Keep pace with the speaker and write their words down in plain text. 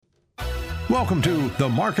Welcome to The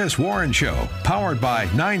Marcus Warren Show, powered by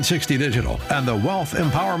 960 Digital and the Wealth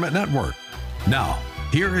Empowerment Network. Now,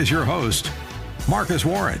 here is your host, Marcus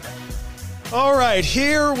Warren. All right,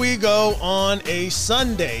 here we go on a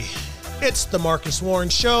Sunday. It's The Marcus Warren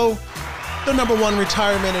Show, the #1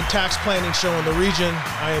 retirement and tax planning show in the region.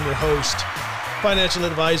 I am your host, financial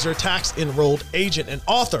advisor, tax enrolled agent, and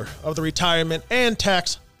author of the Retirement and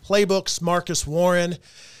Tax Playbooks, Marcus Warren.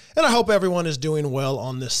 And I hope everyone is doing well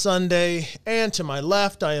on this Sunday. And to my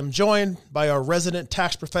left, I am joined by our resident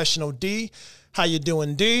tax professional, Dee. How you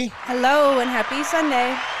doing, Dee? Hello, and happy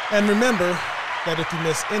Sunday. And remember that if you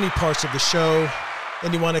miss any parts of the show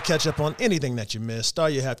and you want to catch up on anything that you missed, all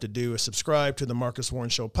you have to do is subscribe to the Marcus Warren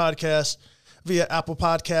Show podcast via Apple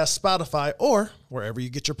Podcasts, Spotify, or wherever you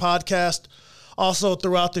get your podcast. Also,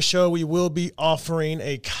 throughout the show, we will be offering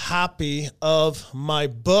a copy of my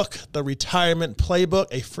book, The Retirement Playbook,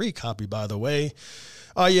 a free copy, by the way.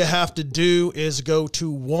 All you have to do is go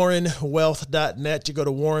to warrenwealth.net. You go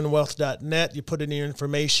to warrenwealth.net, you put in your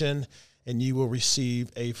information, and you will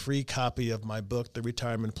receive a free copy of my book, The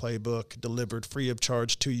Retirement Playbook, delivered free of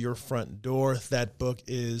charge to your front door. That book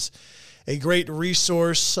is a great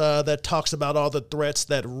resource that talks about all the threats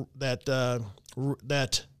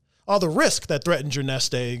all the risk that threatens your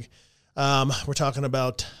nest egg. We're talking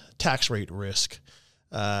about tax rate risk,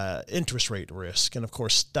 interest rate risk, and of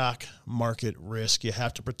course, stock market risk. You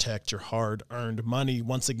have to protect your hard-earned money.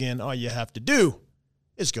 Once again, all you have to do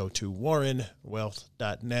is go to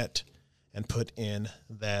warrenwealth.net and put in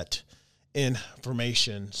that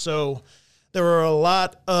information. So there are a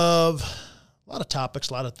lot of topics,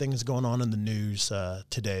 a lot of things going on in the news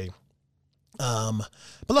today.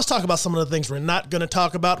 But let's talk about some of the things we're not going to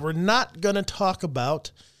talk about. We're not going to talk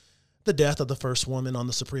about the death of the first woman on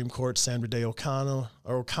the Supreme Court, Sandra Day O'Connor,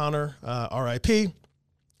 RIP.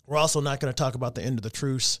 We're also not going to talk about the end of the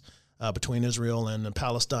truce between Israel and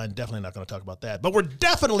Palestine. Definitely not going to talk about that. But we're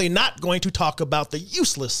definitely not going to talk about the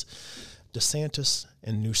useless DeSantis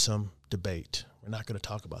and Newsom debate. We're not going to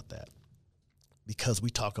talk about that because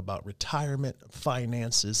we talk about retirement,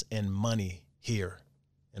 finances, and money here.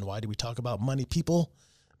 And why do we talk about money, people?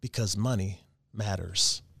 Because money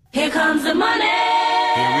matters. Here comes the money.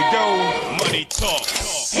 Here we go. Money talk.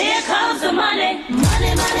 Here comes the money. Money,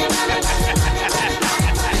 money, money, money.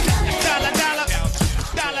 Dollar, dollar,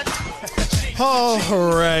 dollar.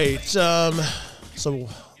 All right. So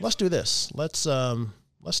let's do this. Let's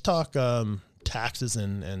talk taxes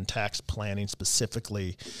and tax planning,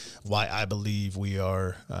 specifically why I believe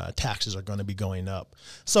taxes are going to be going up.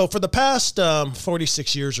 So for the past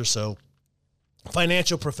 46 years or so,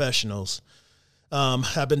 financial professionals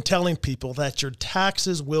have been telling people that your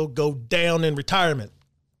taxes will go down in retirement.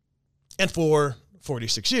 And for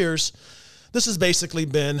 46 years, this has basically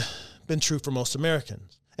been true for most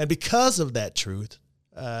Americans. And because of that truth,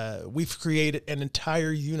 we've created an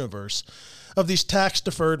entire universe of these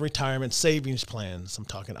tax-deferred retirement savings plans. I'm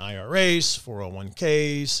talking IRAs,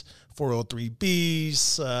 401ks,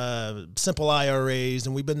 403bs, simple IRAs,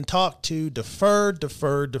 and we've been taught to defer.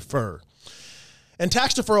 And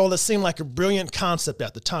tax deferral has seemed like a brilliant concept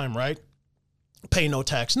at the time, right? Pay no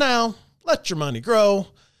tax now, let your money grow,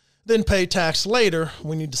 then pay tax later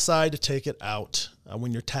when you decide to take it out,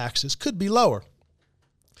 when your taxes could be lower.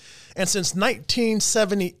 And since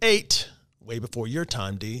 1978, way before your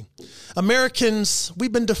time, D, Americans,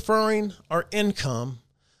 we've been deferring our income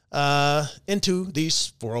into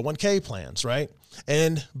these 401k plans, right?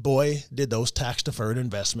 And boy, did those tax-deferred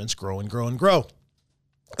investments grow and grow and grow.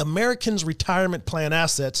 Americans' retirement plan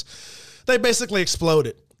assets, they basically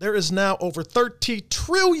exploded. There is now over $30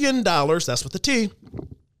 trillion, that's with the T,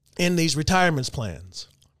 in these retirement plans.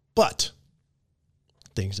 But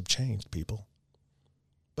things have changed, people.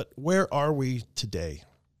 But where are we today?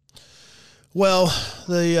 Well,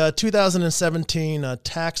 the 2017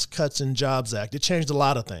 Tax Cuts and Jobs Act, it changed a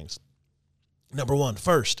lot of things. Number one,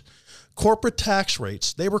 first, corporate tax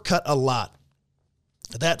rates, they were cut a lot.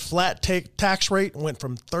 That flat tax rate went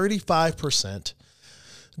from 35%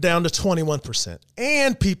 down to 21%.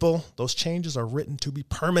 And people, those changes are written to be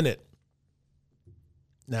permanent.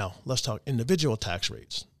 Now, let's talk individual tax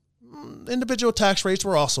rates. Individual tax rates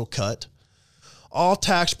were also cut. All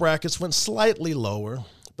tax brackets went slightly lower,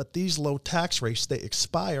 but these low tax rates, they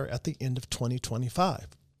expire at the end of 2025.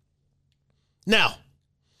 Now,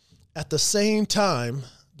 at the same time,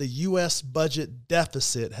 the U.S. budget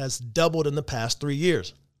deficit has doubled in the past 3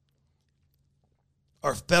 years.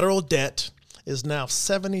 Our federal debt is now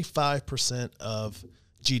 75% of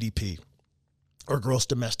GDP. or gross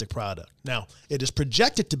domestic product. Now, it is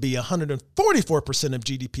projected to be 144% of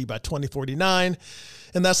GDP by 2049,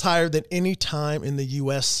 and that's higher than any time in the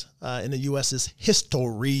U.S.'s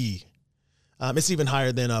history. It's even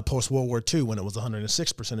higher than post-World War II when it was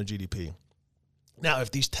 106% of GDP. Now,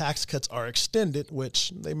 if these tax cuts are extended,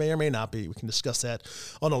 which they may or may not be, we can discuss that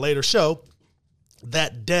on a later show,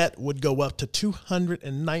 that debt would go up to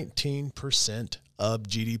 219% of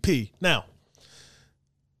GDP. Now,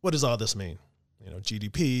 what does all this mean?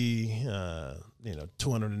 GDP,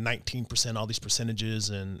 219%, all these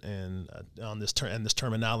percentages and on this this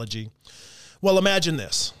terminology. Well, imagine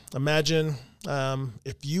this. Imagine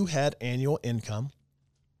if you had annual income,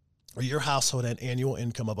 or your household had annual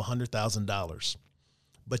income of $100,000,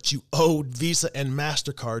 but you owed Visa and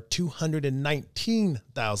MasterCard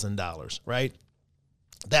 $219,000, right?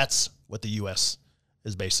 That's what the U.S.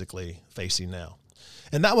 is basically facing now.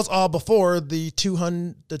 And that was all before the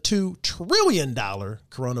 $2 trillion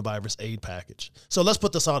coronavirus aid package. So let's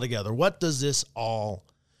put this all together. What does this all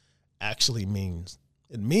actually mean?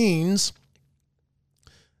 It means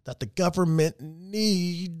that the government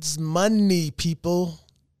needs money, people,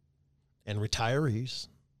 and retirees,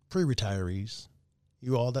 pre-retirees,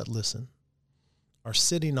 you all that listen, are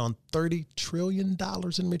sitting on $30 trillion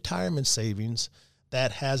in retirement savings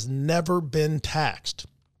that has never been taxed.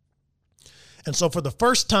 And so for the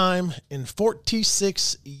first time in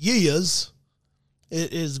 46 years,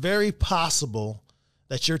 it is very possible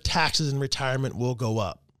that your taxes in retirement will go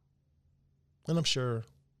up. And I'm sure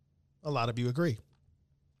a lot of you agree.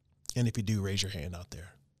 And if you do, raise your hand out there.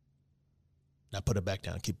 Now put it back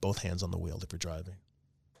down. Keep both hands on the wheel if you're driving.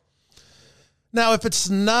 Now, if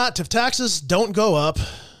taxes don't go up,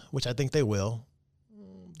 which I think they will,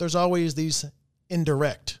 there's always these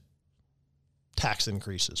indirect tax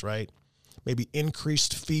increases, right? Maybe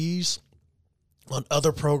increased fees on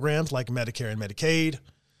other programs like Medicare and Medicaid,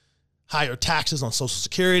 higher taxes on Social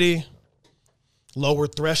Security, lower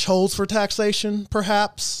thresholds for taxation,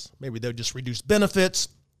 perhaps. Maybe they'll just reduce benefits,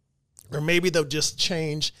 or maybe they'll just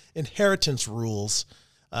change inheritance rules.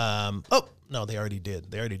 No, they already did.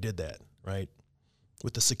 They already did that, right?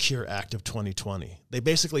 With the Secure Act of 2020. They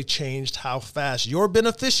basically changed how fast your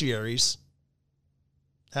beneficiaries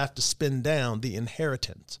have to spend down the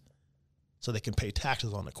inheritance so they can pay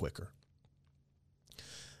taxes on it quicker.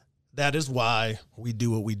 That is why we do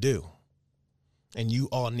what we do. And you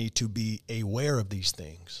all need to be aware of these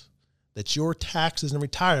things, that your taxes in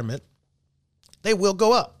retirement, they will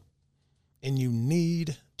go up, and you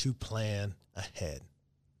need to plan ahead.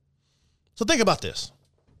 So think about this.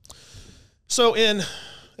 So in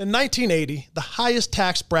 1980, the highest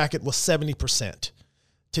tax bracket was 70%.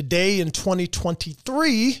 Today in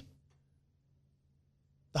 2023,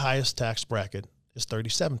 the highest tax bracket is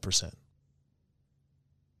 37%.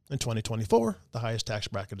 In 2024, the highest tax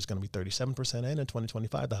bracket is going to be 37%, and in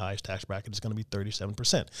 2025, the highest tax bracket is going to be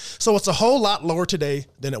 37%. So it's a whole lot lower today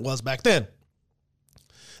than it was back then.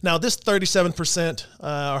 Now, this 37%,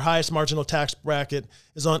 our highest marginal tax bracket,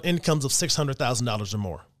 is on incomes of $600,000 or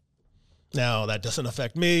more. Now, that doesn't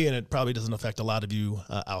affect me, and it probably doesn't affect a lot of you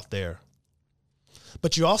out there.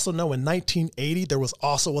 But you also know in 1980, there was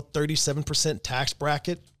also a 37% tax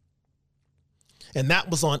bracket. And that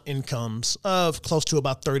was on incomes of close to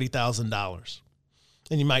about $30,000.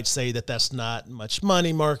 And you might say that that's not much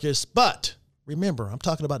money, Marcus. But remember, I'm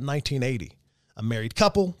talking about 1980. A married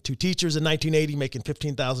couple, 2 teachers in 1980 making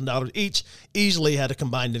 $15,000 each, easily had a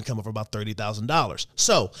combined income of about $30,000.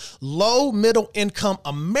 So low middle income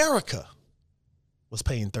America was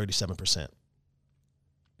paying 37%.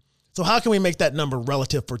 So how can we make that number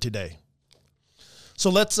relative for today? So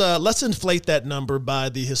let's inflate that number by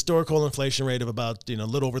the historical inflation rate of about a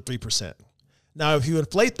little over 3%. Now, if you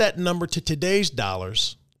inflate that number to today's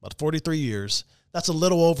dollars, about 43 years, that's a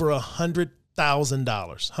little over $100,000,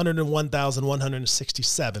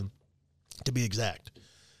 $101,167 to be exact.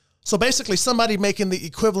 So basically, somebody making the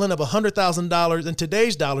equivalent of $100,000 in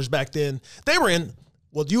today's dollars back then,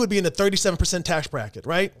 you would be in the 37% tax bracket,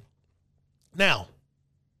 right? Now,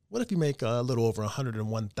 what if you make a little over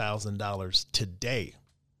 $101,000 today?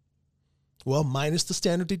 Well, minus the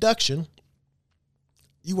standard deduction,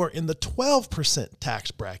 you are in the 12%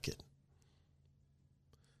 tax bracket.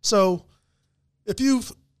 So if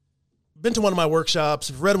you've been to one of my workshops,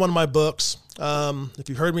 if you've read one of my books, if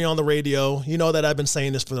you've heard me on the radio, you know that I've been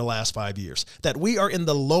saying this for the last 5 years, that we are in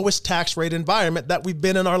the lowest tax rate environment that we've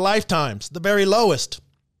been in our lifetimes, the very lowest.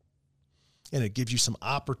 And it gives you some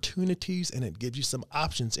opportunities and it gives you some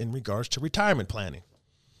options in regards to retirement planning.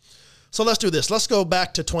 So let's do this. Let's go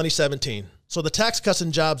back to 2017. So the Tax Cuts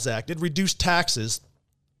and Jobs Act, it reduced taxes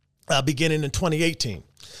beginning in 2018.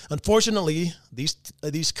 Unfortunately,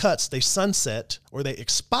 these cuts, they sunset or they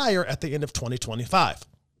expire at the end of 2025.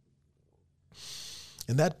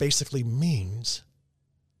 And that basically means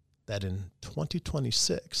that in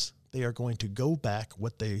 2026, they are going to go back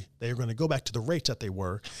they are going to go back to the rates that they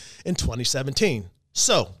were in 2017.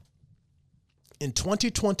 So in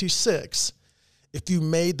 2026, if you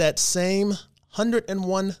made that same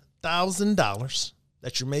 $101,000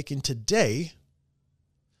 that you're making today,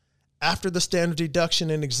 after the standard deduction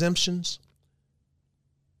and exemptions,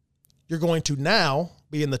 you're going to now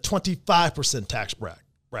be in the 25% tax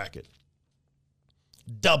bracket.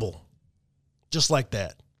 Double. Just like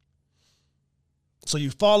that. So you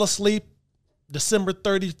fall asleep December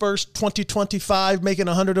 31st, 2025, making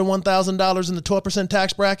 $101,000 in the 12%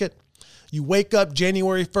 tax bracket. You wake up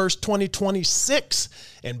January 1st, 2026,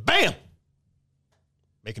 and bam,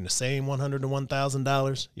 making the same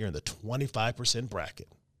 $101,000. You're in the 25% bracket.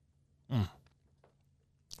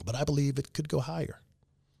 But I believe it could go higher.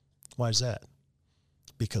 Why is that?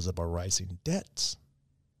 Because of our rising debts,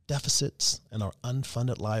 deficits, and our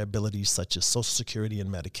unfunded liabilities such as Social Security and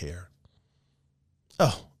Medicare.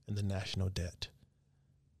 Oh, and the national debt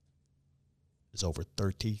is over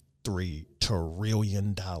 $33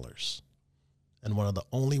 trillion. And one of the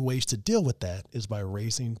only ways to deal with that is by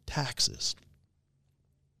raising taxes.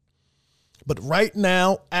 But right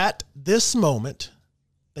now, at this moment,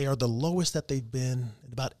 they are the lowest that they've been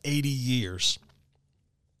in about 80 years.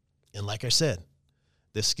 And like I said,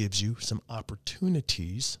 this gives you some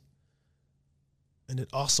opportunities, and it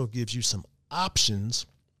also gives you some options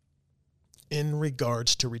in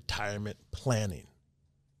regards to retirement planning.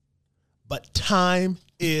 But time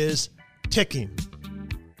is ticking.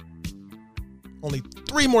 Only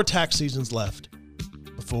 3 more tax seasons left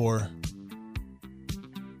before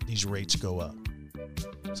these rates go up.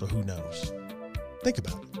 So who knows? Think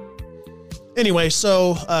about it. Anyway,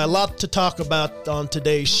 so a lot to talk about on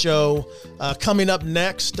today's show. Coming up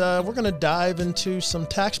next, we're going to dive into some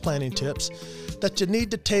tax planning tips that you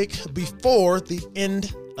need to take before the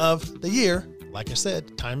end of the year. Like I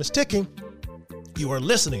said, time is ticking. You are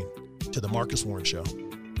listening to The Marcus Warren Show.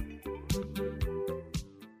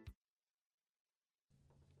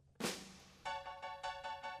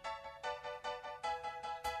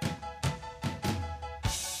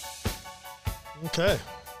 Okay.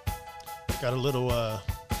 Got a little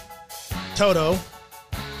Toto.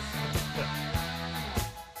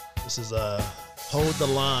 This is Hold the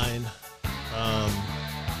Line.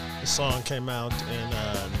 The song came out in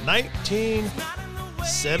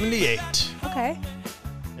 1978. Okay.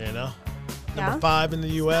 You know? Number 5 in the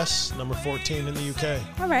U.S., number 14 in the U.K.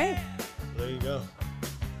 All right. There you go.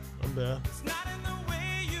 Not bad.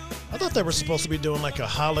 I thought they were supposed to be doing like a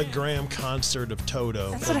hologram concert of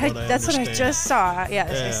Toto. That's what I just saw.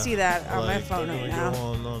 Yes, I see that on my phone right now. Go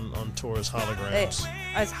on tour as holograms.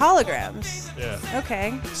 As holograms. Yeah.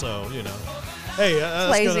 Okay. So, you know. Hey,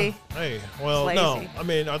 lazy. No. I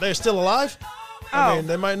mean, are they still alive? I mean,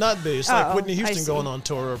 they might not be. It's like Whitney Houston going on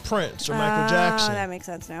tour, or Prince, or Michael Jackson. That makes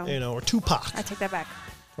sense now. You know, or Tupac. I take that back.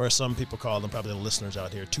 Or as some people call them, probably the listeners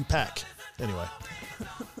out here, Tupac. Anyway.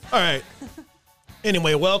 All right.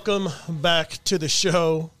 Anyway, welcome back to the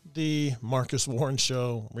show, The Marcus Warren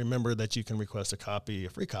Show. Remember that you can request a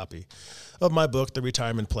free copy of my book, The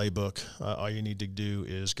Retirement Playbook. All you need to do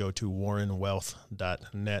is go to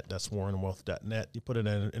warrenwealth.net. That's warrenwealth.net. You put in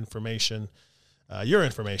information, your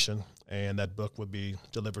information, and that book would be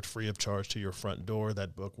delivered free of charge to your front door.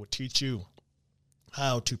 That book will teach you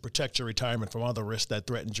how to protect your retirement from all the risks that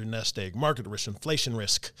threatens your nest egg, market risk, inflation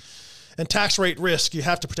risk, and tax rate risk. You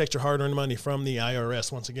have to protect your hard-earned money from the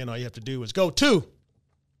IRS. Once again, all you have to do is go to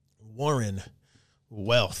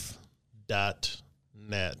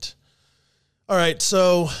warrenwealth.net. All right,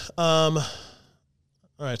 so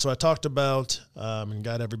I talked about and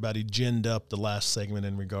got everybody ginned up the last segment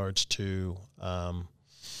in regards to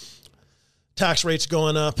tax rates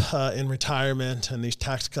going up in retirement and these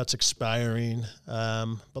tax cuts expiring.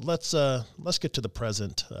 But let's get to the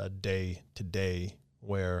present day today,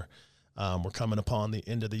 where we're coming upon the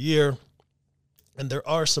end of the year, and there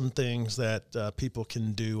are some things that people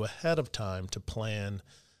can do ahead of time to plan,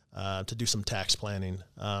 to do some tax planning,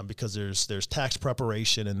 because there's tax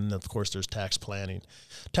preparation, and of course there's tax planning.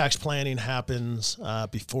 Tax planning happens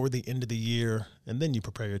before the end of the year, and then you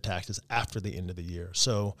prepare your taxes after the end of the year.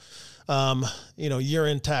 So,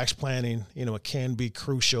 year-end tax planning, it can be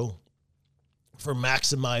crucial for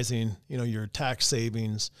maximizing, your tax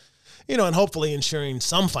savings, and hopefully ensuring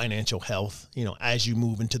some financial health, as you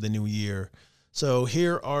move into the new year. So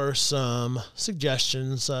here are some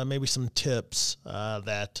suggestions, maybe some tips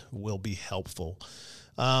that will be helpful.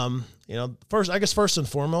 First and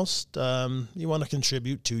foremost, you want to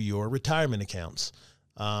contribute to your retirement accounts.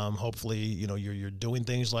 Hopefully, you're doing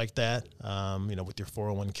things like that, with your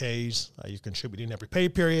 401ks, you're contributing every pay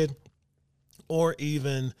period, or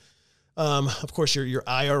even, of course, your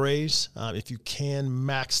IRAs. If you can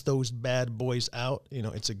max those bad boys out,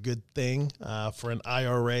 it's a good thing. For an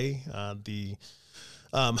IRA, the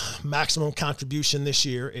maximum contribution this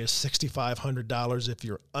year is $6,500 if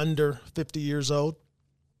you're under 50 years old.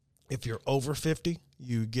 If you're over 50,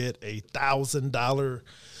 you get $1,000.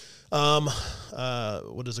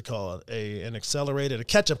 What is it called? An accelerated, a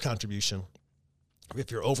catch-up contribution.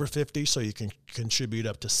 If you're over 50, so you can contribute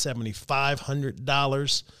up to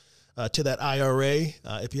 $7,500 to that IRA.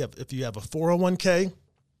 If you have a 401k,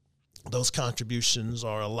 those contributions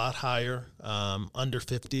are a lot higher. Under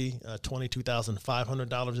 50,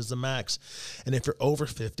 $22,500 is the max. And if you're over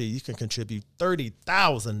 50, you can contribute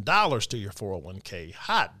 $30,000 to your 401k.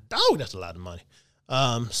 Hot dog, that's a lot of money.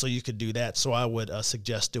 So you could do that. So I would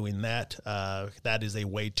suggest doing that. That is a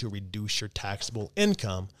way to reduce your taxable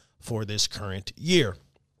income for this current year.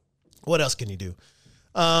 What else can you do?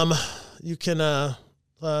 You can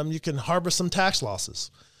harvest some tax losses.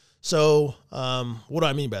 So what do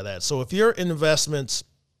I mean by that? So if your investments,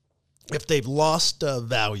 if they've lost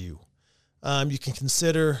value, you can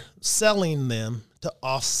consider selling them to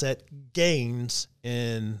offset gains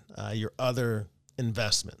in your other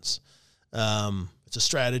investments. It's a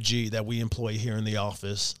strategy that we employ here in the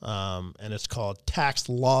office, and it's called tax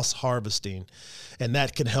loss harvesting, and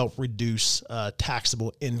that can help reduce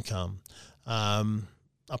taxable income. I'll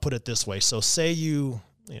put it this way. So say you're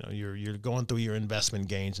going through your investment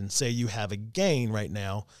gains, and say you have a gain right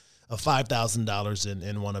now of $5,000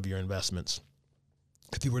 in one of your investments.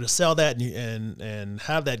 If you were to sell that and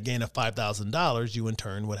have that gain of $5,000, you in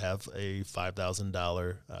turn would have a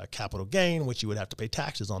 $5,000 capital gain, which you would have to pay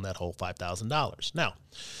taxes on that whole $5,000. Now,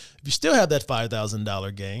 if you still have that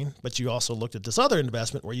 $5,000 gain, but you also looked at this other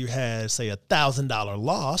investment where you had, say, a $1,000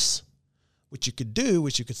 loss, what you could do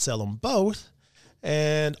is you could sell them both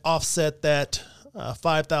and offset that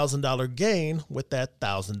 $5,000 gain with that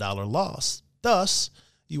 $1,000 loss. Thus,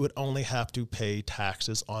 you would only have to pay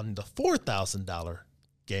taxes on the $4,000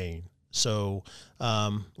 gain. So,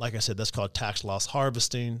 like I said, that's called tax loss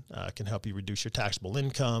harvesting. It can help you reduce your taxable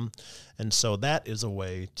income. And so that is a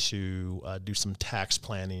way to do some tax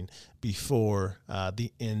planning before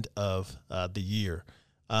the end of the year.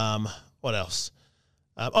 What else?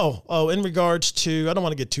 In regards to, I don't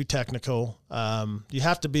want to get too technical. You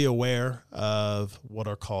have to be aware of what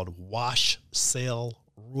are called wash sale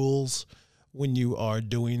rules when you are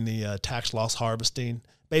doing the tax loss harvesting.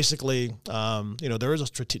 Basically,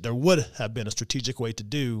 there would have been a strategic way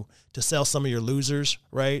to sell some of your losers,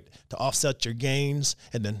 right, to offset your gains,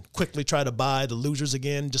 and then quickly try to buy the losers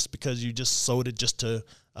again just because you just sold it just to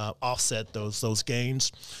offset those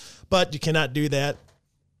gains. But you cannot do that.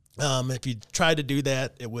 If you try to do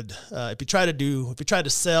that, it would. If you try to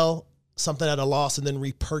sell something at a loss and then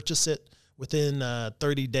repurchase it within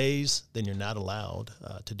 30 days, then you're not allowed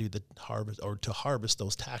to do the harvest or to harvest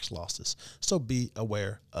those tax losses. So be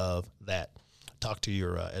aware of that. Talk to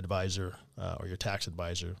your advisor or your tax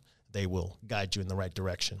advisor. They will guide you in the right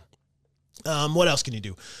direction. What else can you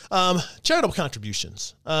do? Charitable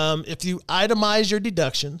contributions. If you itemize your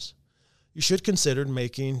deductions, you should consider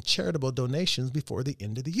making charitable donations before the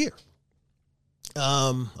end of the year.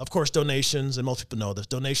 Of course, donations, and most people know this,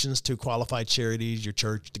 donations to qualified charities, your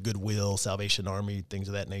church, the Goodwill, Salvation Army, things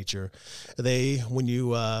of that nature. When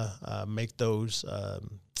you make those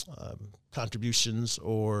contributions,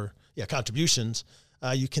 you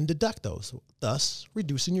can deduct those, thus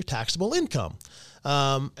reducing your taxable income.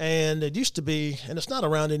 And it used to be, and it's not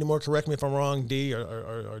around anymore, correct me if I'm wrong, Dee,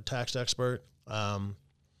 or tax expert.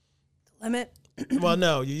 Limit? Well,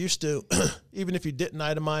 no, you used to, even if you didn't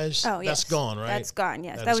itemize, that's gone, right? That's gone,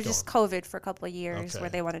 yes. That was just COVID for a couple of years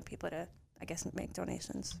where they wanted people to, I guess, make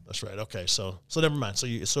donations. That's right. Okay, so never mind.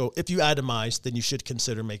 So if you itemize, then you should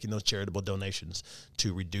consider making those charitable donations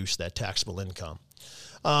to reduce that taxable income.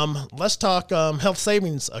 Let's talk health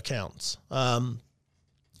savings accounts.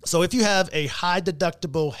 So if you have a high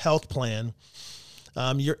deductible health plan,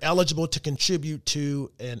 you're eligible to contribute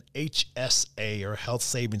to an HSA or health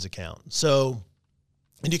savings account. So,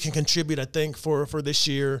 and you can contribute, I think, for this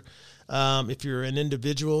year. If you're an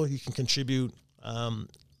individual, you can contribute, I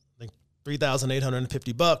think,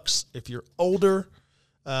 $3,850. If you're older,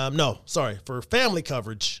 for family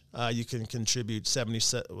coverage, you can contribute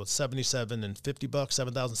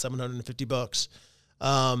 $7,750.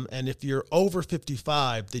 And if you're over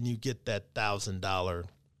 55, then you get that $1,000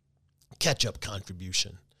 catch-up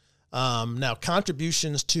contribution. Now,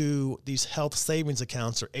 contributions to these health savings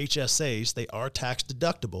accounts, or HSAs, they are tax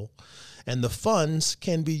deductible, and the funds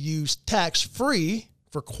can be used tax-free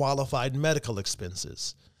for qualified medical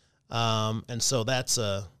expenses. And so that's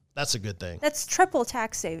a good thing. That's triple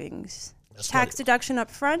tax savings. That's tax right. deduction up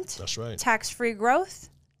front. That's right. Tax-free growth.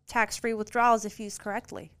 Tax-free withdrawals if used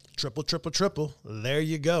correctly. Triple, triple, triple. There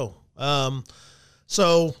you go.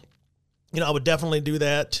 So, I would definitely do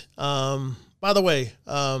that. By the way,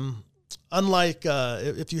 unlike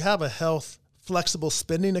if you have a health flexible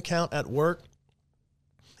spending account at work,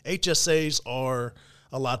 HSAs are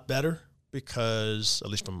a lot better because, at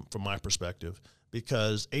least from my perspective,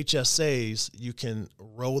 because HSAs, you can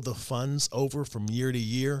roll the funds over from year to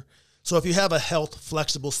year. So if you have a health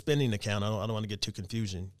flexible spending account, I don't want to get too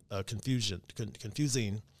confusing.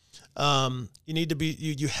 You need to be,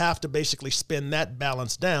 you have to basically spend that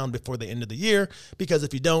balance down before the end of the year, because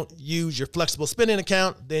if you don't use your flexible spending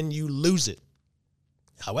account, then you lose it.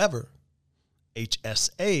 However,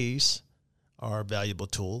 HSAs are valuable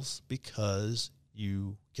tools because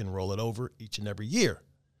you can roll it over each and every year.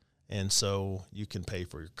 And so you can pay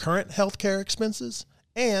for your current healthcare expenses,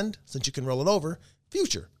 and since you can roll it over,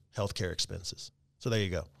 future healthcare expenses. So there you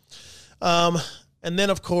go. And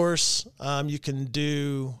then, of course, you can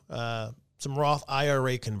do some Roth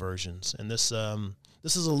IRA conversions. And this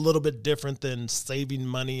is a little bit different than saving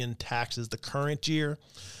money in taxes the current year.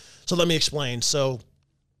 So let me explain. So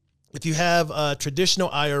if you have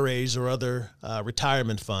traditional IRAs or other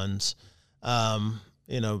retirement funds, a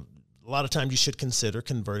lot of times you should consider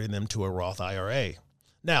converting them to a Roth IRA.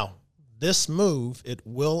 Now, this move, it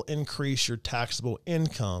will increase your taxable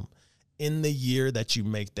income in the year that you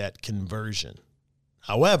make that conversion.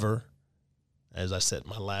 However, as I said in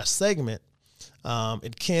my last segment,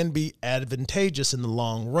 it can be advantageous in the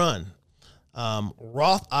long run.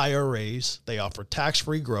 Roth IRAs, they offer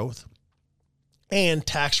tax-free growth and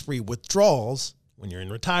tax-free withdrawals when you're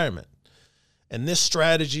in retirement. And this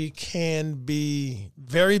strategy can be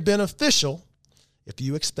very beneficial if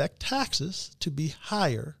you expect taxes to be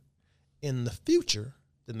higher in the future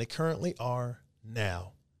than they currently are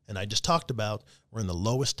now. And I just talked about we're in the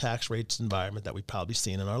lowest tax rates environment that we've probably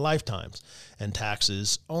seen in our lifetimes. And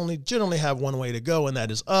taxes only generally have one way to go, and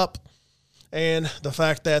that is up. And the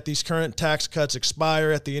fact that these current tax cuts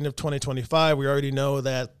expire at the end of 2025, we already know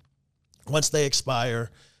that once they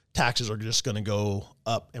expire, taxes are just going to go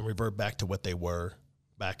up and revert back to what they were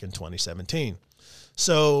back in 2017.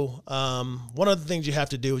 So one of the things you have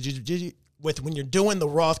to do is when you're doing the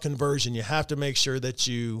Roth conversion, you have to make sure that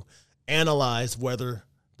you analyze whether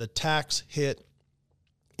the tax hit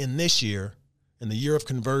in this year, in the year of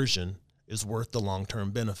conversion, is worth the long-term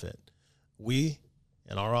benefit. We,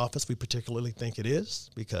 in our office, we particularly think it is,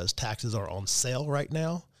 because taxes are on sale right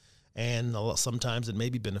now. And sometimes it may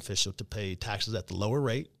be beneficial to pay taxes at the lower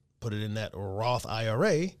rate, put it in that Roth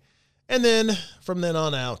IRA, and then from then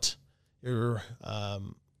on out, your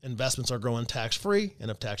investments are growing tax-free. And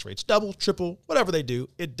if tax rates double, triple, whatever they do,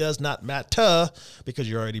 it does not matter, because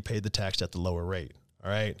you already paid the tax at the lower rate. All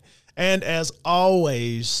right. And as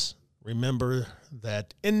always, remember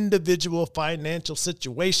that individual financial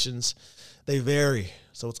situations, they vary.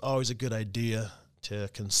 So it's always a good idea to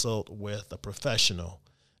consult with a professional,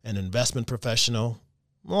 an investment professional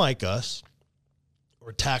like us,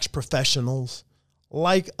 or tax professionals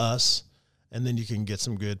like us, and then you can get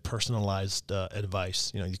some good personalized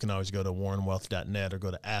advice. You can always go to warrenwealth.net or go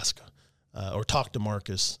to ask or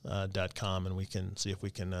talktomarcus.com, and we can see if we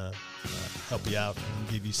can help you out and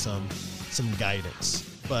give you some guidance.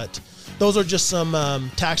 But those are just some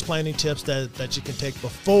tax planning tips that you can take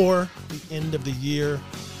before the end of the year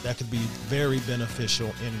that could be very beneficial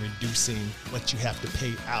in reducing what you have to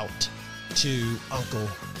pay out to Uncle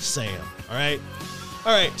Sam. All right.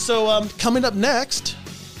 So coming up next,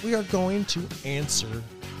 we are going to answer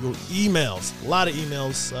your emails. A lot of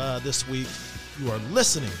emails this week. You are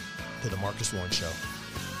listening to The Marcus Warren Show.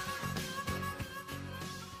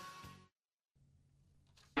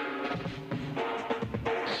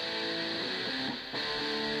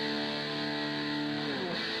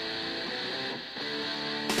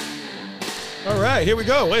 All right, here we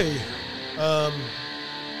go. Hey,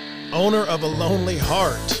 Owner of a Lonely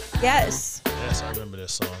Heart. Yes. Yes, I remember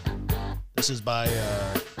this song. This is by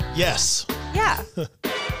Yes. Yeah.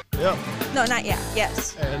 Yep. No, not yet.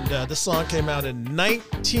 Yes. And this song came out in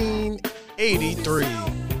 1983.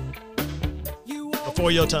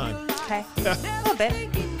 Before your time. Okay. A little bit.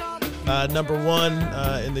 Number 1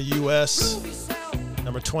 in the U.S.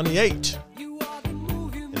 Number 28 in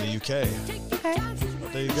the U.K. Okay.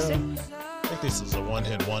 But there you go. I think this is a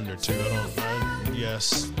one-hit wonder, too.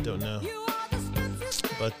 Don't know.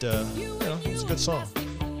 but it's a good song.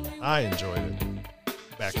 I enjoyed it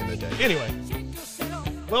back in the day. Anyway,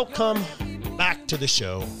 welcome back to the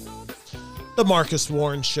show, The Marcus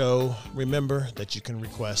Warren Show. Remember that you can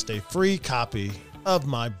request a free copy of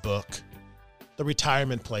my book, The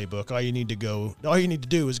Retirement Playbook. All you need to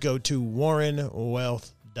do is go to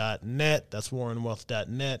warrenwealth.net. That's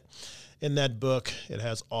warrenwealth.net. In that book, it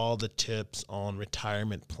has all the tips on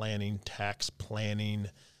retirement planning, tax planning,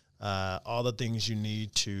 all the things you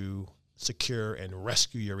need to secure and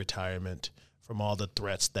rescue your retirement from all the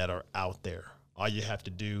threats that are out there. All you have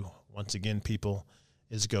to do, once again, people,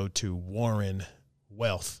 is go to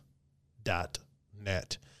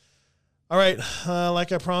warrenwealth.net. All right,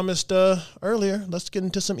 like I promised earlier, let's get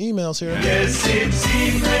into some emails here. Yes, it's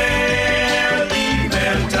email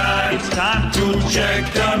time. It's time to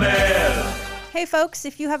check the mail. Hey folks,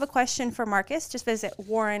 if you have a question for Marcus, just visit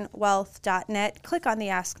warrenwealth.net, click on the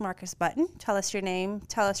Ask Marcus button, tell us your name,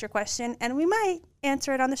 tell us your question, and we might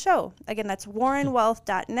answer it on the show. Again, that's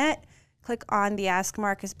warrenwealth.net, click on the Ask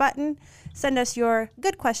Marcus button, send us your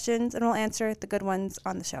good questions, and we'll answer the good ones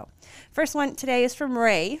on the show. First one today is from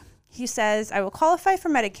Ray. He says, I will qualify for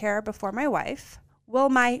Medicare before my wife. Will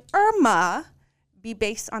my IRMA be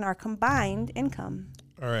based on our combined income?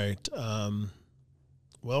 All right.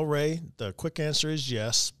 Well, Ray, the quick answer is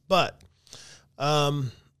yes, but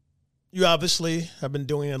you obviously have been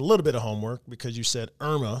doing a little bit of homework because you said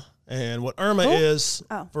IRMA. And what IRMA is,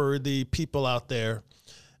 for the people out there,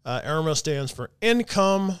 IRMA stands for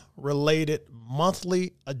Income Related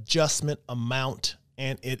Monthly Adjustment Amount,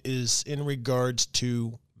 and it is in regards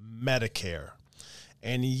to Medicare.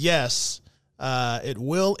 And yes, it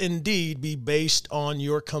will indeed be based on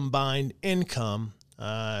your combined income,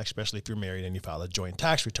 especially if you're married and you file a joint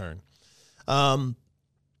tax return. IRMA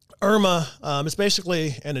is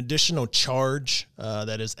basically an additional charge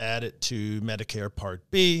that is added to Medicare Part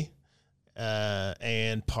B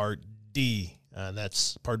and Part D.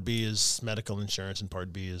 That's Part B is medical insurance and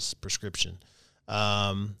Part B is prescription.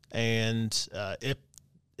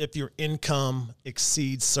 If your income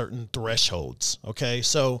exceeds certain thresholds, okay?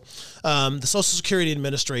 So the Social Security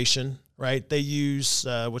Administration, right, they use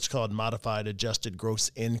what's called modified adjusted gross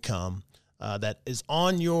income that is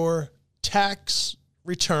on your tax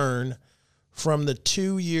return from the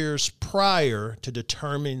 2 years prior to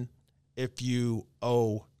determine if you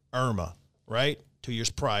owe IRMA, right? 2 years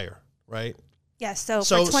prior, right? Yes, so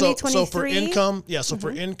for 2023. So for income, for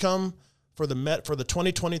income, for the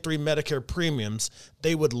 2023 Medicare premiums,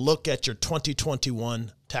 they would look at your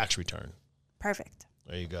 2021 tax return. Perfect.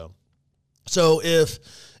 There you go. So if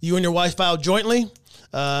you and your wife filed jointly,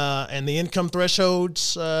 and the income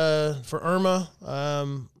thresholds for IRMA,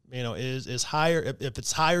 is higher. If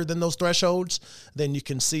it's higher than those thresholds, then you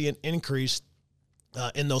can see an increase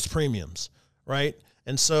in those premiums, right?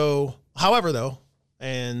 And so, however, though,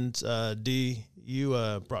 and D, you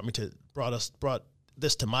brought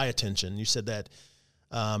this to my attention. You said that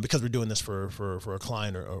because we're doing this for a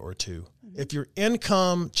client or two, if your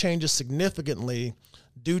income changes significantly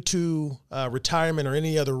due to retirement or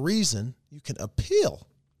any other reason, you can appeal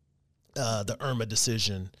the IRMA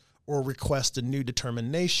decision or request a new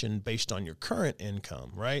determination based on your current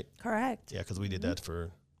income, right? Correct. Yeah, because we did that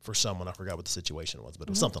for someone. I forgot what the situation was, but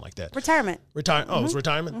it was something like that. Retirement. Oh, it was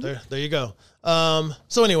retirement? There you go.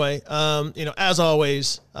 So anyway, as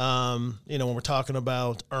always, when we're talking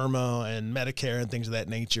about IRMA and Medicare and things of that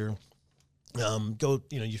nature,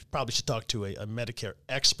 you probably should talk to a Medicare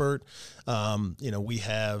expert. We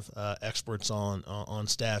have experts on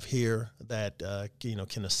staff here that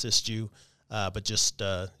can assist you. But just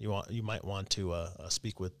you might want to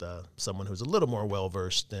speak with someone who's a little more well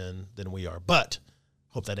versed than we are. But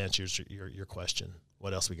hope that answers your question.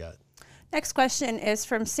 What else we got? Next question is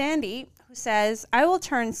from Sandy, who says, I will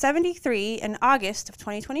turn 73 in August of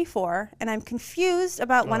 2024, and I'm confused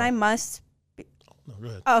about when I must... No, go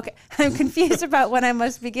ahead. Oh, okay. I'm confused about when I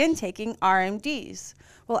must begin taking RMDs.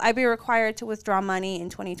 Will I be required to withdraw money in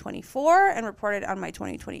 2024 and report it on my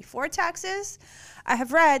 2024 taxes? I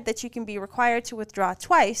have read that you can be required to withdraw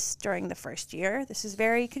twice during the first year. This is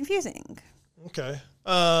very confusing. Okay.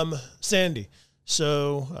 Sandy,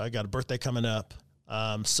 so I got a birthday coming up.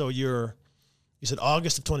 So you said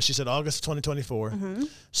August of 2024.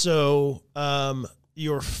 So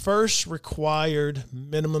your first required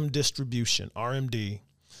minimum distribution, RMD,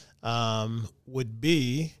 would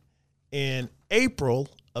be in April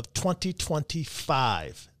of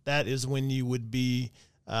 2025. That is when you would be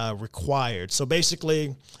required. So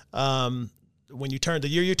basically, when you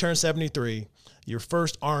turn 73, your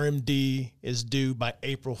first RMD is due by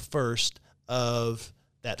April 1st of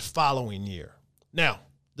that following year. Now,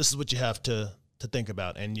 this is what you have to to think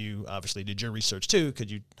about. And you obviously did your research too,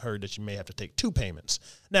 because you heard that you may have to take 2 payments.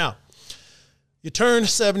 Now, you turn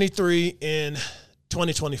 73 in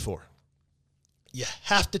 2024. You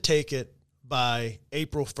have to take it by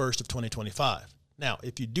April 1st of 2025. Now,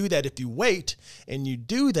 if you do that, if you wait and you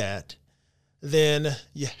do that, then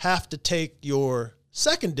you have to take your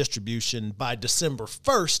second distribution by December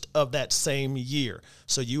 1st of that same year.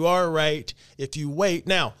 So you are right if you wait.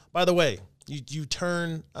 Now, by the way, you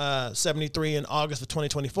turn 73 in August of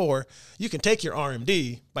 2024, you can take your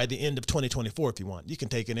RMD by the end of 2024 if you want. You can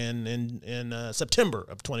take it in September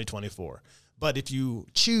of 2024. But if you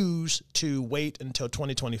choose to wait until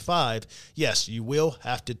 2025, yes, you will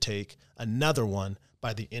have to take another one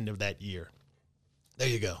by the end of that year. There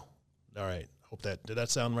you go. All right. Hope did that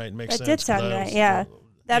sound right? Makes sense? That did sound right, yeah.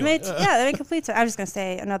 That made complete sense. I was just going to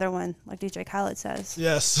say another one, like DJ Khaled says.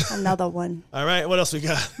 Yes. Another one. All right. What else we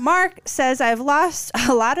got? Mark says, I've lost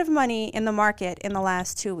a lot of money in the market in the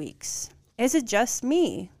last 2 weeks. Is it just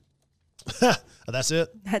me? That's it?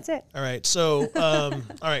 That's it. All right. So, all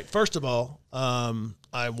right. First of all,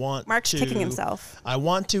 I want Mark's kicking himself. I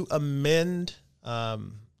want to amend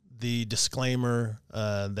the disclaimer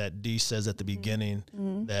that Dee says at the beginning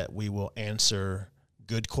that we will answer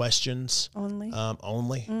good questions only.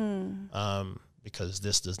 Because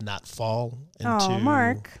this does not fall into.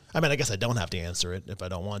 Mark. I mean, I guess I don't have to answer it if I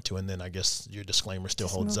don't want to, and then I guess your disclaimer still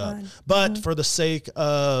holds up. But for the sake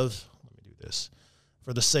of, let me do this.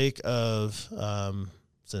 For the sake of,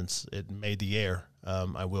 since it made the air,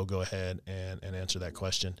 I will go ahead and answer that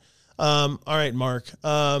question. All right, Mark.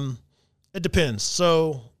 It depends.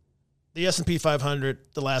 So the S&P 500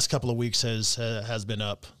 the last couple of weeks has been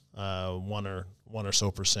up 1 or so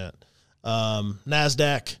percent.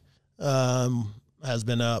 NASDAQ has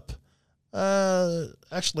been up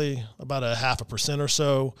actually about 0.5% or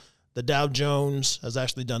so. The Dow Jones has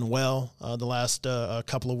actually done well the last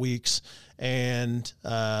couple of weeks. And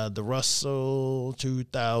the Russell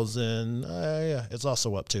 2000, it's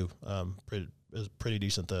also up too. Pretty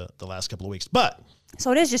decent the last couple of weeks. But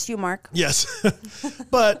so it is just you, Mark. Yes.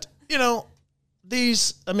 But,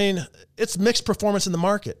 it's mixed performance in the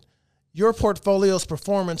market. Your portfolio's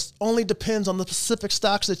performance only depends on the specific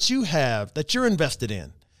stocks that you have, that you're invested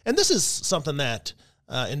in. And this is something that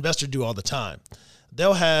investors do all the time.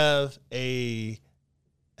 They'll have a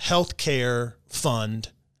healthcare fund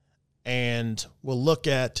and we'll look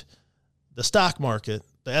at the stock market,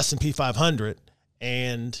 the S&P 500,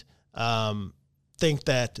 and think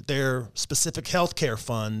that their specific healthcare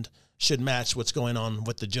fund should match what's going on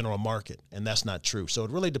with the general market. And that's not true. So it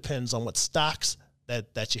really depends on what stocks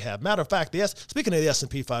that you have. Matter of fact, speaking of the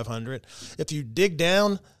S&P 500, if you dig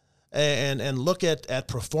down and look at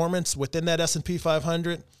performance within that S&P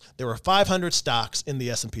 500, there were 500 stocks in the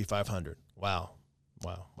S&P 500. Wow.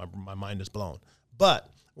 My mind is blown. But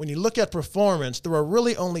when you look at performance, there are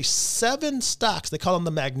really only 7 stocks, they call them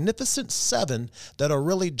the Magnificent 7, that are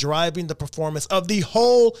really driving the performance of the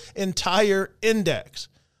whole entire index.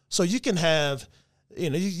 So you can have,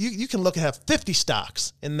 you can look and have 50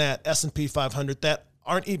 stocks in that S&P 500 that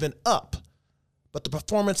aren't even up, but the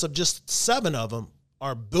performance of just 7 of them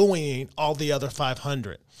are buoying all the other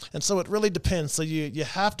 500. And so it really depends. So you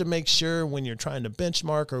have to make sure when you're trying to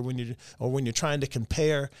benchmark or when you're trying to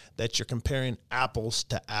compare that you're comparing apples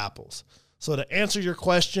to apples. So to answer your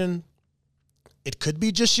question, it could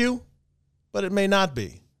be just you, but it may not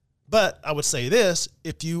be. But I would say this,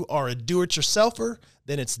 if you are a do-it-yourselfer,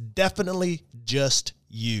 then it's definitely just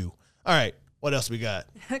you. All right, what else we got?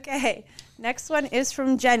 Okay, next one is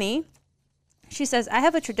from Jenny. She says, I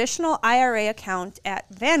have a traditional IRA account at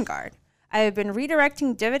Vanguard. I have been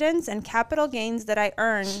redirecting dividends and capital gains that I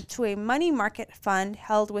earn to a money market fund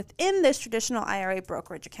held within this traditional IRA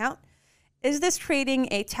brokerage account. Is this creating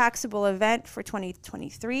a taxable event for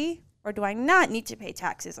 2023, or do I not need to pay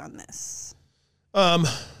taxes on this?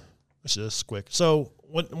 It's just quick. So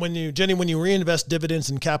when you reinvest dividends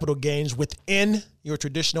and capital gains within your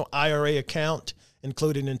traditional IRA account,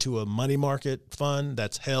 including into a money market fund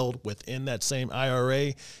that's held within that same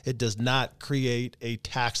IRA, it does not create a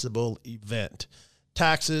taxable event.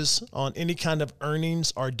 Taxes on any kind of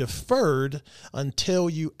earnings are deferred until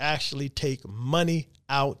you actually take money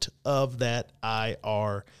out of that IRA.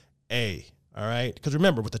 All right? Because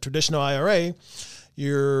remember, with the traditional IRA,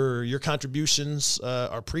 your contributions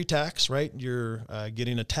are pre-tax, right? You're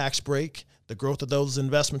getting a tax break. The growth of those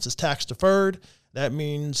investments is tax deferred. That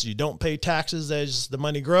means you don't pay taxes as the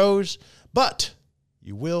money grows, but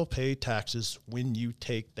you will pay taxes when you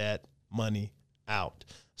take that money out.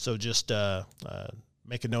 So just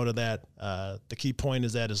make a note of that. The key point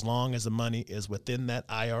is that as long as the money is within that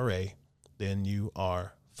IRA, then you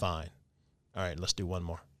are fine. All right, let's do one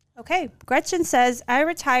more. Okay. Gretchen says, I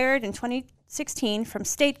retired in 2016 from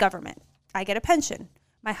state government. I get a pension.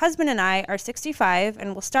 My husband and I are 65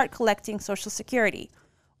 and will start collecting Social Security.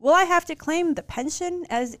 Will I have to claim the pension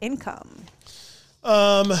as income?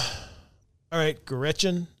 All right,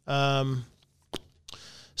 Gretchen.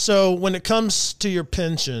 So when it comes to your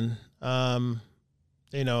pension,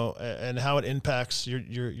 you know, and how it impacts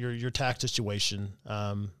your tax situation,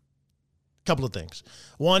 a couple of things.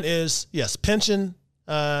 One is, yes, pension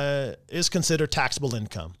is considered taxable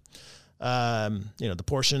income. You know, the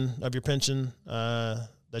portion of your pension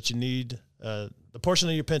that you need, the portion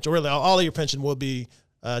of your pension, really all of your pension will be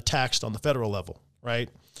taxed on the federal level, right?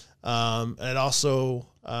 And it also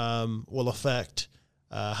will affect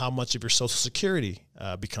how much of your Social Security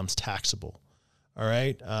becomes taxable. All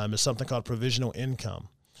right. It's something called provisional income.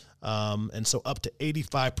 And so up to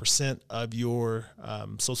 85% of your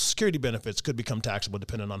Social Security benefits could become taxable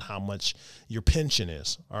depending on how much your pension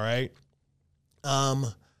is. All right.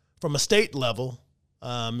 From a state level,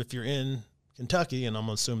 if you're in Kentucky, and I'm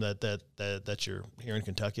going to assume that you're here in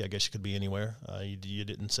Kentucky, I guess you could be anywhere. You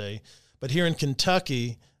didn't say. But here in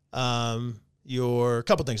Kentucky, your a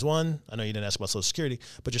couple things. One, I know you didn't ask about Social Security,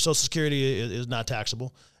 but your Social Security is not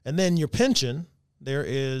taxable. And then your pension, there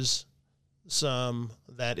is some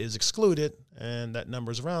that is excluded, and that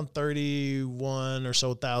number is around $31,000 or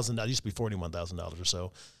so. It used to be $41,000 or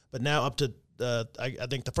so, but now up to I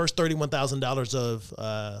think the first $31,000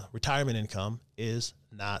 of retirement income is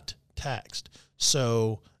not taxed.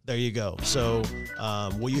 So there you go. So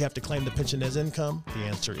will you have to claim the pension as income? The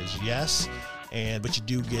answer is yes. But you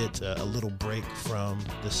do get a little break from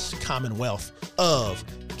this Commonwealth of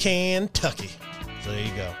Kentucky. So there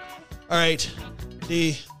you go. All right,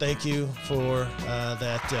 Dee, thank you for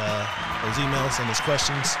those emails and those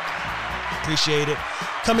questions. Appreciate it.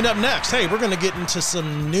 Coming up next, hey, we're going to get into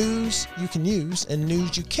some news you can use and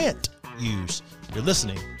news you can't use. You're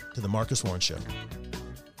listening to The Marcus Warren Show.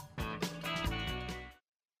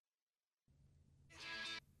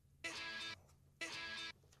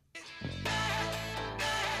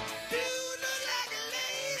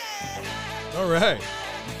 All right.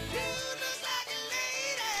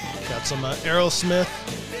 Got some Aerosmith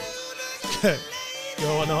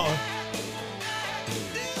going on.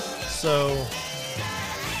 So,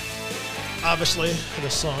 obviously,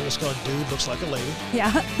 this song is called Dude Looks Like a Lady.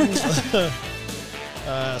 Yeah.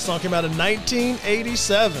 Song came out in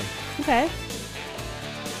 1987. Okay.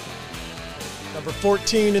 Number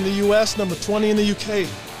 14 in the U.S., number 20 in the UK.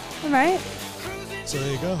 All right. So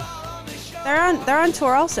there you go. They're on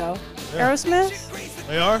tour also. Yeah. Aerosmith?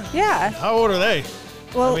 They are? Yeah. How old are they?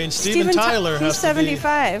 Well, I mean, Steven Tyler has he's to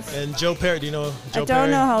 75. be, and Joe Perry. Do you know Joe Perry? I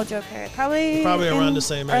don't know how Joe Perry. Probably around the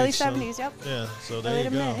same early age. 70s. Yep. Yeah. So there Early you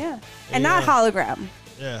to go. mid, yeah. There And you not go. hologram.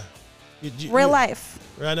 Yeah. Real life.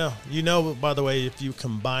 I know. You know, by the way, if you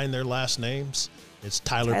combine their last names, it's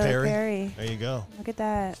Tyler Perry. There you go. Look at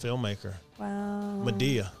that. Filmmaker. Wow.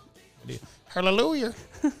 Medea. Hallelujah.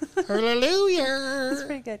 Hallelujah. That's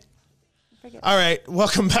pretty good. All right.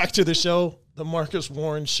 Welcome back to the show, The Marcus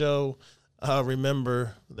Warren Show.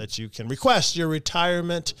 Remember that you can request your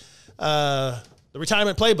retirement, the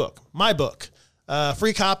retirement playbook, my book.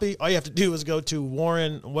 Free copy. All you have to do is go to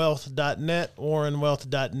warrenwealth.net,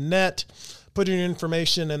 warrenwealth.net. Put in your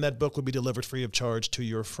information, and that book will be delivered free of charge to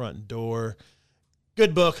your front door.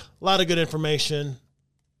 Good book. A lot of good information.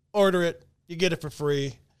 Order it. You get it for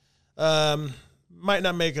free. Might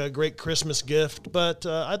not make a great Christmas gift, but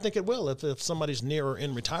I think it will if somebody's near or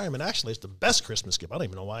in retirement. Actually, it's the best Christmas gift. I don't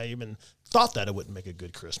even know why I even thought that it wouldn't make a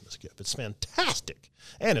good Christmas gift. It's fantastic,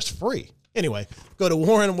 and it's free. Anyway, go to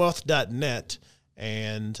warrenwealth.net,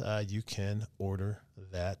 and you can order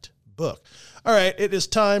that book. All right, it is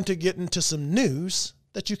time to get into some news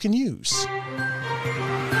that you can use.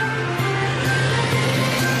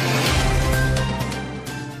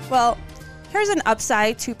 Well, here's an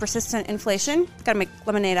upside to persistent inflation. Got to make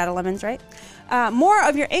lemonade out of lemons, right? More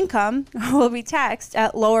of your income will be taxed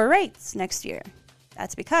at lower rates next year.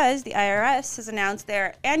 That's because the IRS has announced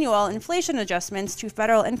their annual inflation adjustments to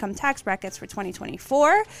federal income tax brackets for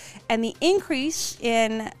 2024, and the increase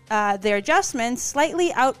in their adjustments slightly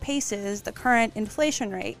outpaces the current inflation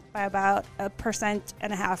rate by about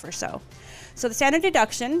 1.5% or so. So the standard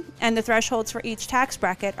deduction and the thresholds for each tax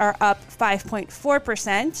bracket are up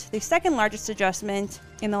 5.4%, the second largest adjustment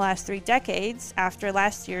in the last 3 decades after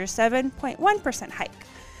last year's 7.1% hike.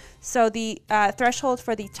 So the threshold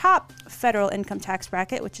for the top federal income tax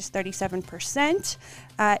bracket, which is 37%,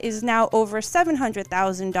 is now over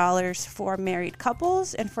 $700,000 for married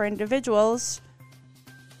couples, and for individuals,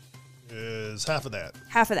 is half of that.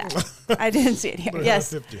 Half of that. I didn't see it here.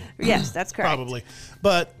 Yes. 50. Yes, that's correct. Probably.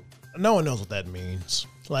 But no one knows what that means.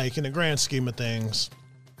 Like, in the grand scheme of things,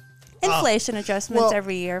 Inflation adjustments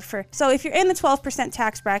every year. So if you're in the 12%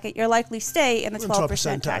 tax bracket, you'll likely stay in the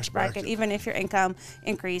 12% tax bracket, even if your income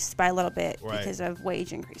increased by a little bit because of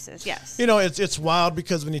wage increases. Yes. You know, it's wild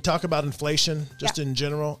because when you talk about inflation, just in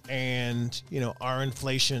general, and, you know, our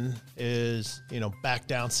inflation is, you know, back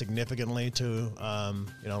down significantly to,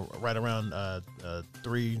 you know, right around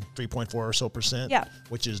 3.4 or so percent,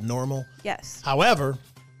 which is normal. Yes. However,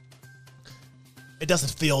 it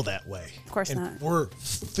doesn't feel that way. Of course and not. We're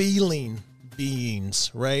feeling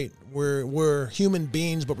beings, right? We're human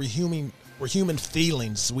beings, but we're human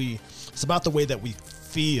feelings. It's about the way that we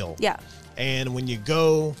feel. Yeah. And when you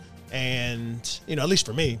go and, you know, at least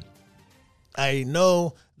for me, I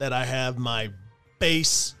know that I have my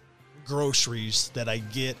base groceries that I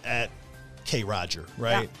get at K. Roger,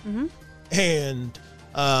 right? Yeah. Mm-hmm. And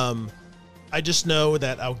I just know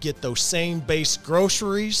that I'll get those same base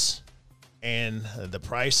groceries, and the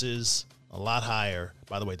price is a lot higher,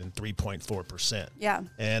 by the way, than 3.4%. Yeah.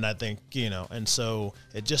 And I think, you know, and so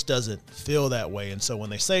it just doesn't feel that way. And so when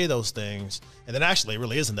they say those things, and then actually it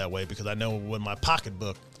really isn't that way, because I know when my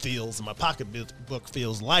pocketbook feels, and my pocketbook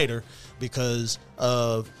feels lighter because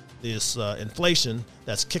of this inflation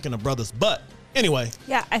that's kicking a brother's butt. Anyway.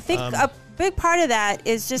 Yeah, I think a big part of that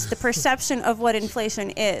is just the perception of what inflation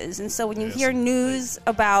is. And so when you hear news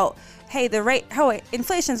about, hey,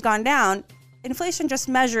 inflation's gone down, inflation just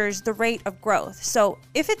measures the rate of growth. So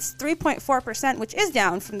if it's 3.4%, which is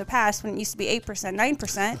down from the past when it used to be 8%,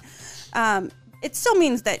 9%, it still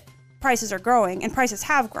means that prices are growing, and prices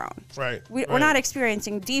have grown. Right. We're not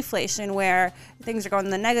experiencing deflation where things are going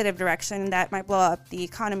in the negative direction that might blow up the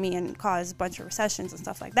economy and cause a bunch of recessions and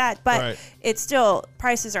stuff like that. But it's still,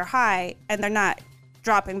 prices are high, and they're not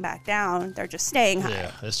dropping back down. They're just staying high.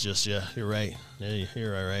 Yeah, it's just, you're right. Yeah,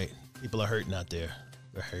 you're all right. People are hurting out there.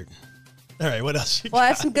 They're hurting. All right, what else you got? Well, I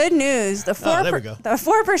have some good news. The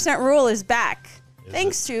 4% rule is back.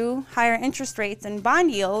 Thanks to higher interest rates and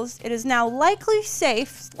bond yields, it is now likely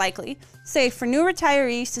safe for new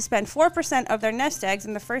retirees to spend 4% of their nest eggs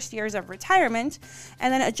in the first years of retirement,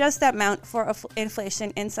 and then adjust that amount for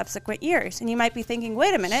inflation in subsequent years. And you might be thinking,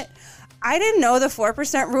 wait a minute, I didn't know the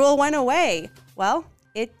 4% rule went away. Well,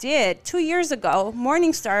 it did. 2 years ago,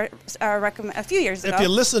 Morningstar a few years ago. If you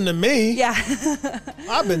listen to me, yeah,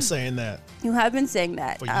 I've been saying that. You have been saying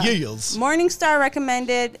that. For years. Morningstar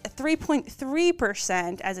recommended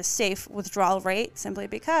 3.3% as a safe withdrawal rate, simply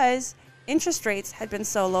because interest rates had been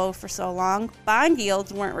so low for so long. Bond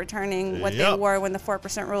yields weren't returning what they were when the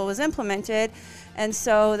 4% rule was implemented. And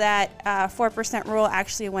so that 4% rule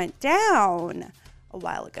actually went down a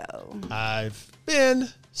while ago. I've been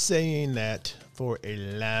saying that for a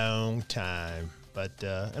long time, but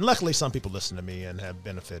and luckily some people listen to me and have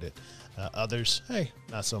benefited. Others, hey,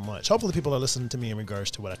 not so much. Hopefully people are listening to me in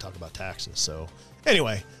regards to what I talk about taxes. So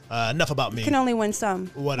anyway, enough about me. You can only win some.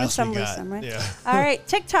 What else we got? Lose some, right? Yeah. All right,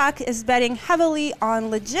 TikTok is betting heavily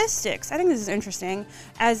on logistics. I think this is interesting,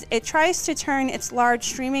 as it tries to turn its large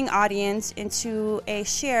streaming audience into a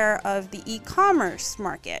share of the e-commerce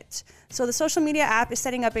market. So the social media app is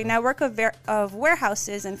setting up a network of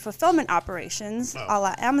warehouses and fulfillment operations, a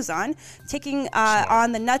la Amazon, taking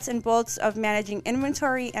on the nuts and bolts of managing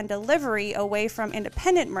inventory and delivery away from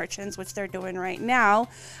independent merchants, which they're doing right now.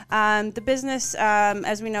 The business,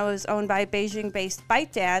 as we know, is owned by Beijing-based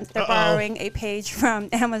ByteDance. They're borrowing a page from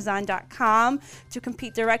Amazon.com to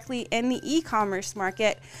compete directly in the e-commerce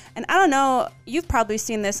market. And I don't know, you've probably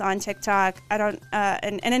seen this on TikTok.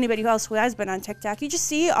 And anybody else who has been on TikTok, you just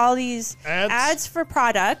see all these ads for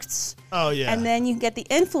products. Oh, yeah. And then you get the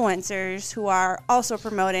influencers who are also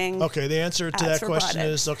promoting. Okay, the answer to that question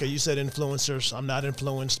products. is, okay, you said influencers. I'm not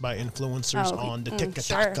influenced by influencers on the TikTok.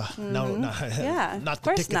 Sure. No, not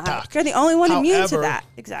the TikTok. Not. You're the only one immune to that.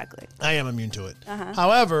 Exactly. I am immune to it.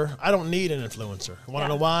 However, I don't need an influencer. Want to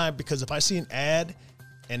know why? Because if I see an ad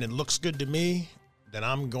and it looks good to me, then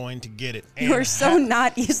I'm going to get it. You are so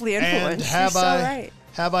not easily influenced. And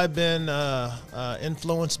have I been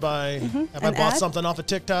influenced by, have I bought something off of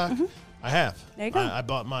TikTok? I have. There you go. I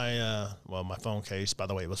bought my, my phone case. By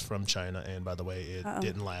the way, it was from China, and by the way, it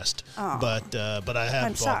didn't last. But I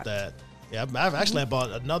have bought that. Yeah, I've actually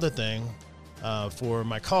bought another thing for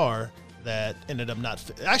my car that ended up not.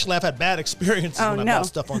 Actually, I've had bad experiences when I bought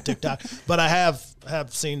stuff on TikTok, but I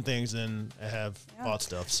have seen things and I have bought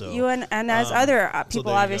stuff. So you and as other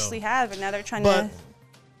people obviously have, and now they're trying to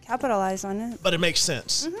capitalize on it. But it makes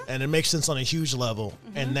sense, and it makes sense on a huge level,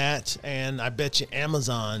 and I bet you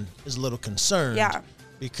Amazon is a little concerned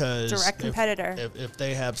because Direct competitor. If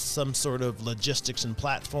they have some sort of logistics and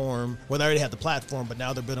platform, well, they already have the platform, but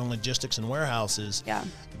now they're building logistics and warehouses. Yeah.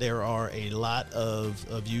 There are a lot of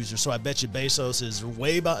users. So I bet you Bezos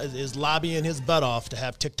is lobbying his butt off to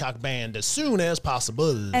have TikTok banned as soon as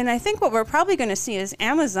possible. And I think what we're probably going to see is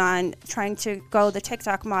Amazon trying to go the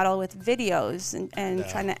TikTok model with videos and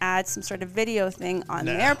trying to add some sort of video thing on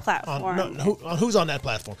their platform. Who's on that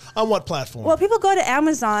platform? On what platform? Well, people go to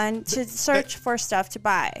Amazon to search for stuff to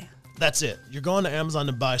buy. That's it. You're going to Amazon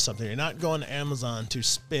to buy something. You're not going to Amazon to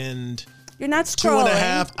spend You're not scrolling.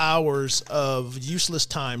 2.5 hours of useless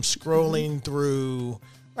time scrolling through,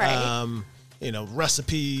 Right.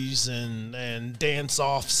 recipes and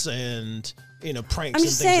dance-offs and, pranks. I'm and just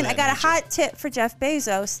things saying, of I that got a nature. hot tip for Jeff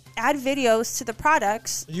Bezos. Add videos to the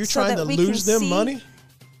products. Are you so trying that to we lose can them see money?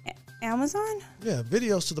 Amazon? Yeah,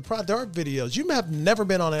 videos to the product. There are videos. You have never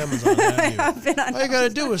been on Amazon, have you? I've been on All you got to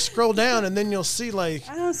do is scroll down, and then you'll see, like,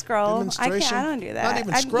 I don't scroll. demonstration. I don't do that. Not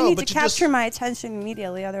even scroll, you need but to you just- capture my attention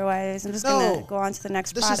immediately. Otherwise, I'm just No. going to go on to the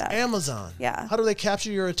next This product. is Amazon. Yeah. How do they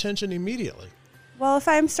capture your attention immediately? Well, if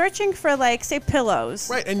I'm searching for, like, say, pillows.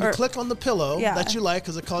 Right, and you click on the pillow Yeah. that you like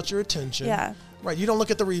because it caught your attention. Yeah. Right, you don't look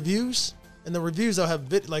at the reviews? And the reviews, thi'll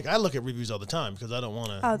have, I look at reviews all the time because I don't want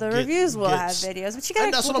to. Oh, the reviews will have videos. But you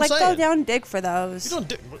got that's to, what I'm go saying. down and dig for those. You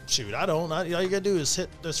don't shoot, I don't. All you got to do is hit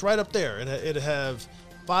this right up there. It'll have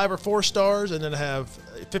 5 or 4 stars and then have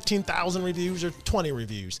 15,000 reviews or 20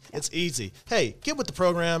 reviews. It's easy. Hey, get with the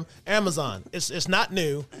program. Amazon. It's not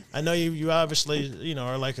new. I know you obviously,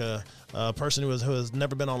 are like a person who has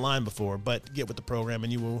never been online before, but get with the program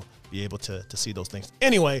and you will be able to see those things.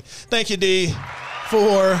 Anyway, thank you, D,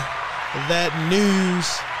 for that news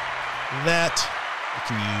that you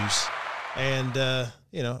can use. And,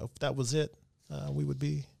 if that was it, we would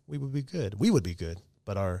be good. We would be good.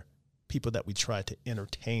 But our people that we try to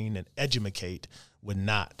entertain and educate would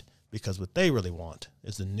not, because what they really want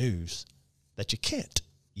is the news that you can't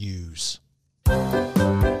use.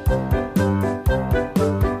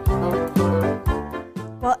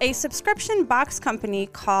 Well, a subscription box company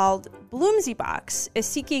called Bloomsy Box is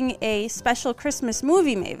seeking a special Christmas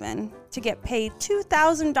movie maven to get paid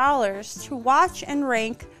 $2,000 to watch and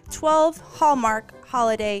rank 12 Hallmark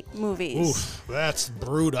holiday movies. Oof, that's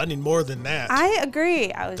brutal. I need more than that. I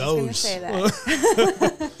agree. I was just going to Those. say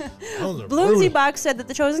that. Those are Bloomsy brutal. Box said that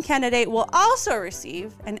the chosen candidate will also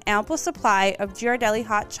receive an ample supply of Ghirardelli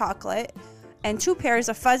hot chocolate and 2 pairs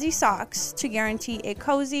of fuzzy socks to guarantee a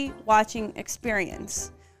cozy watching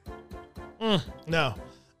experience. No.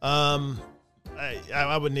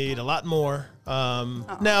 I would need a lot more.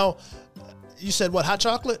 Now, you said what, hot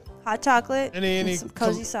chocolate? Hot chocolate Any and some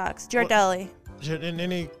cozy socks. Ghirardelli.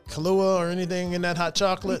 Any Kahlua or anything in that hot You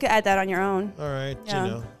chocolate? could add that on your own. All right,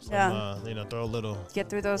 Yeah. throw a little Get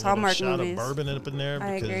through those little Hallmark shot movies. of bourbon up in there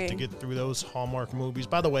I because agree. to get through those Hallmark movies,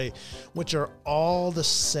 by the way, which are all the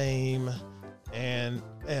same. And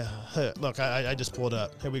look, I just pulled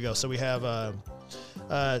up. Here we go. So we have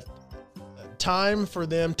Time for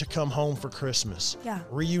Them to Come Home for Christmas. Yeah.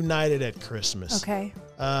 Reunited at Christmas. Okay.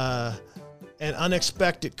 An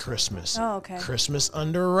Unexpected Christmas. Oh, okay. Christmas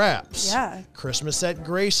Under Wraps. Yeah. Christmas at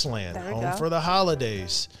Graceland. There we Home go. for the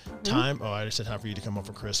Holidays. Time. Oh, I just said time for you to come home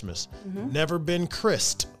for Christmas. Never Been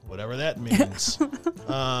Christ. Whatever that means.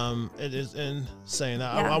 It is insane.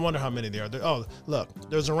 Yeah. I wonder how many there are. Oh, look,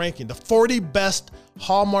 there's a ranking. The 40 best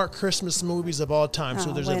Hallmark Christmas movies of all time.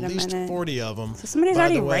 So Oh, there's wait at a least minute. 40 of them. So somebody's By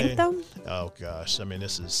already the way- ranked them? Oh gosh, I mean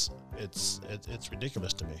it's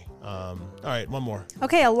ridiculous to me. All right, one more.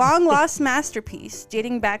 Okay, a long lost masterpiece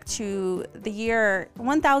dating back to the year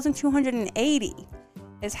 1280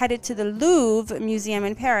 is headed to the Louvre Museum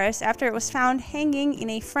in Paris after it was found hanging in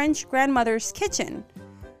a French grandmother's kitchen.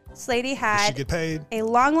 This lady Did she had get paid? a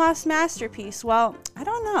long lost masterpiece. Well, I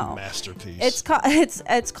don't know. Masterpiece.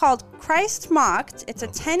 It's called Christ Mocked. It's a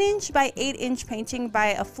 10-inch by 8-inch painting by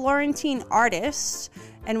a Florentine artist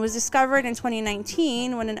and was discovered in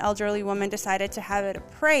 2019 when an elderly woman decided to have it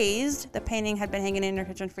appraised. The painting had been hanging in her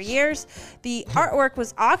kitchen for years. The artwork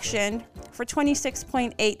was auctioned for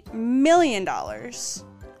 $26.8 million.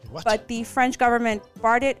 What? But the French government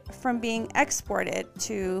barred it from being exported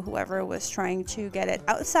to whoever was trying to get it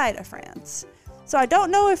outside of France. So I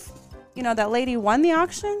don't know if, that lady won the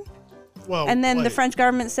auction. Well, And then the wait. French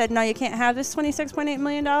government said, no, you can't have this $26.8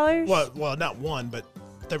 million. Well, not one, but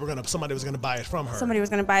somebody was gonna buy it from her. Somebody was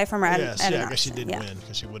going to buy it from her at, Yes, at yeah, an I guess she auction. did Yeah. win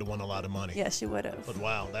because she would have won a lot of money. Yes, she would have. But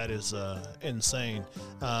wow, that is insane.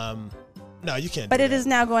 No, you can't. But do it that. is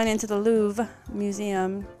now going into the Louvre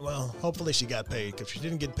Museum. Well, hopefully she got paid. If she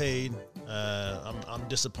didn't get paid, I'm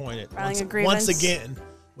disappointed Filing a once grievance. again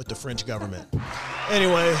with the French government.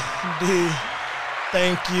 Anyway,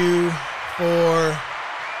 Thank you for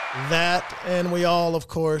that. And we all, of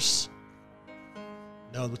course,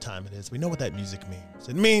 know what time it is. We know what that music means.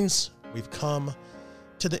 It means we've come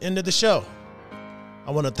to the end of the show.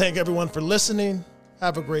 I want to thank everyone for listening.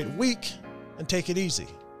 Have a great week and take it easy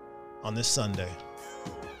on this Sunday.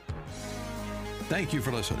 Thank you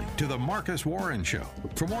for listening to The Marcus Warren Show.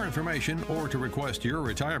 For more information or to request your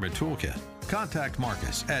retirement toolkit, contact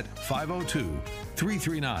Marcus at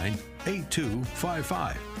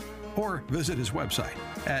 502-339-8255 or visit his website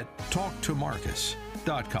at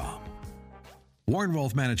talktomarcus.com. Warren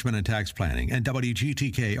Wealth Management and Tax Planning and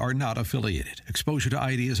WGTK are not affiliated. Exposure to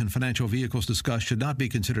ideas and financial vehicles discussed should not be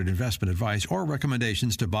considered investment advice or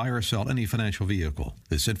recommendations to buy or sell any financial vehicle.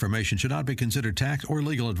 This information should not be considered tax or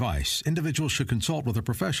legal advice. Individuals should consult with a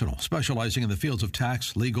professional specializing in the fields of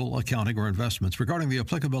tax, legal, accounting, or investments regarding the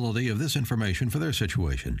applicability of this information for their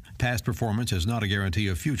situation. Past performance is not a guarantee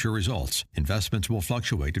of future results. Investments will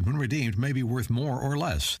fluctuate and when redeemed may be worth more or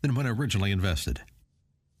less than when originally invested.